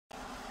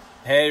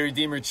Hey,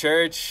 Redeemer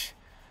Church.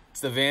 It's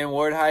the Van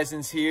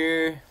Wardheisens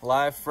here,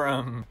 live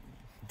from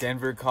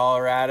Denver,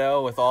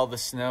 Colorado, with all the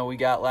snow we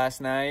got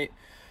last night.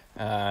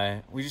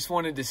 We just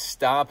wanted to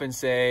stop and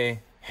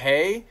say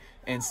hey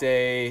and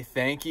say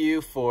thank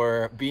you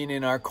for being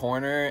in our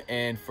corner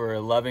and for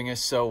loving us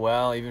so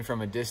well, even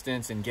from a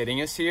distance, and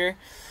getting us here,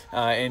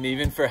 and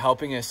even for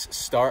helping us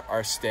start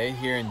our stay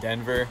here in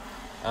Denver.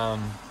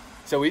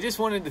 So we just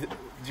wanted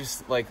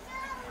to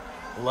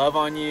love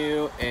on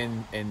you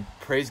and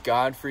praise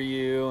God for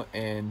you,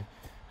 and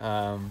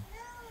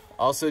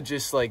also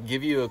just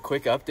give you a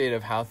quick update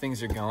of how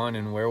things are going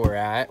and where we're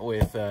at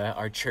with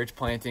our church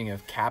planting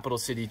of Capital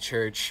City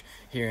Church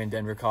here in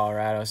Denver,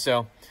 Colorado.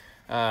 So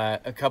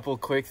a couple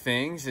quick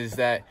things is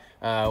that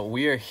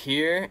we are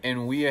here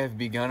and we have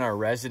begun our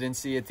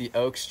residency at the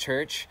Oaks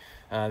Church.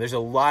 There's a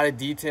lot of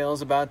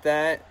details about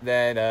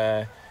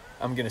that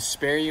I'm going to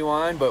spare you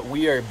on, but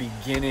we are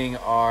beginning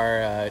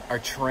our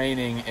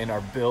training and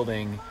our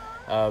building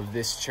of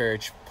this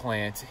church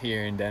plant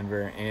here in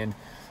Denver, and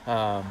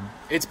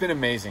it's been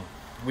amazing.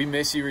 We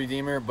miss you,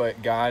 Redeemer,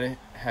 but God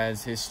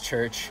has his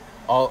church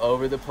all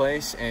over the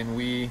place, and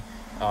we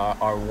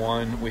are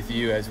one with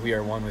you as we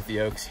are one with the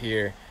Oaks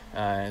here,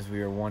 as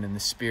we are one in the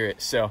Spirit.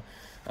 So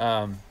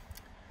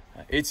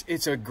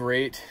it's a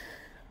great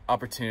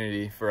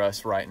opportunity for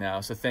us right now.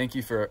 So thank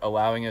you for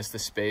allowing us the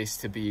space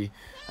to be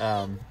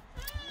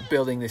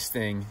building this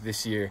thing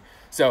this year.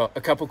 So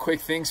a couple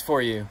quick things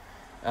for you.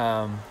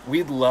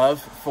 We'd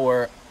love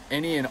for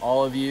any and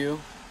all of you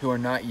who are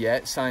not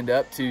yet signed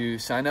up to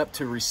sign up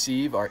to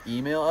receive our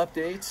email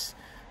updates.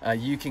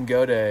 You can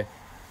go to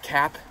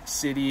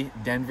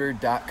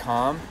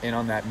capcitydenver.com, and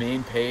on that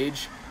main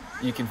page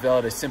you can fill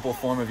out a simple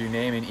form of your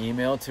name and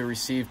email to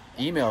receive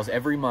emails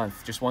every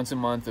month, just once a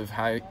month, of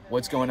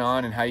what's going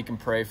on and how you can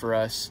pray for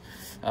us.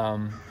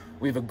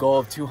 We have a goal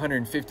of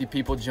 250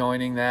 people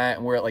joining that,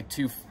 and we're at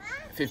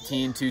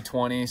 215,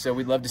 220. So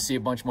we'd love to see a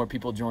bunch more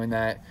people join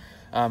that.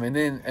 And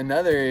then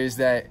another is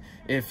that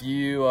if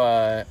you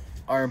are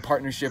in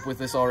partnership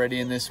with us already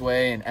in this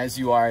way, and as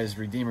you are as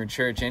Redeemer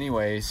Church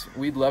anyways,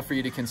 we'd love for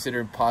you to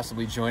consider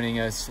possibly joining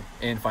us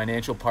in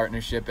financial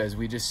partnership as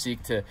we just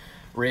seek to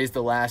raise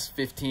the last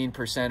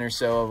 15% or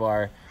so of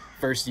our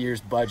first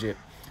year's budget.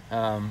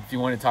 If you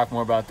want to talk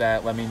more about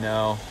that, let me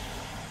know.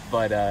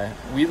 But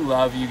we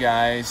love you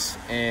guys,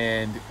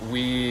 and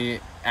we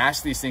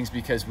ask these things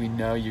because we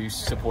know you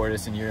support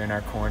us and you're in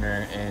our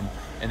corner, and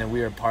that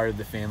we are part of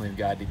the family of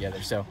God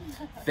together. So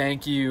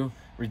thank you,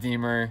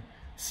 Redeemer,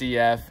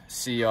 CF,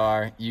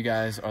 CR. You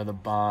guys are the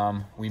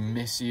bomb. We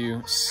miss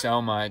you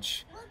so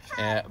much,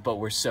 but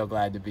we're so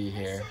glad to be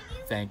here.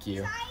 Thank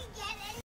you.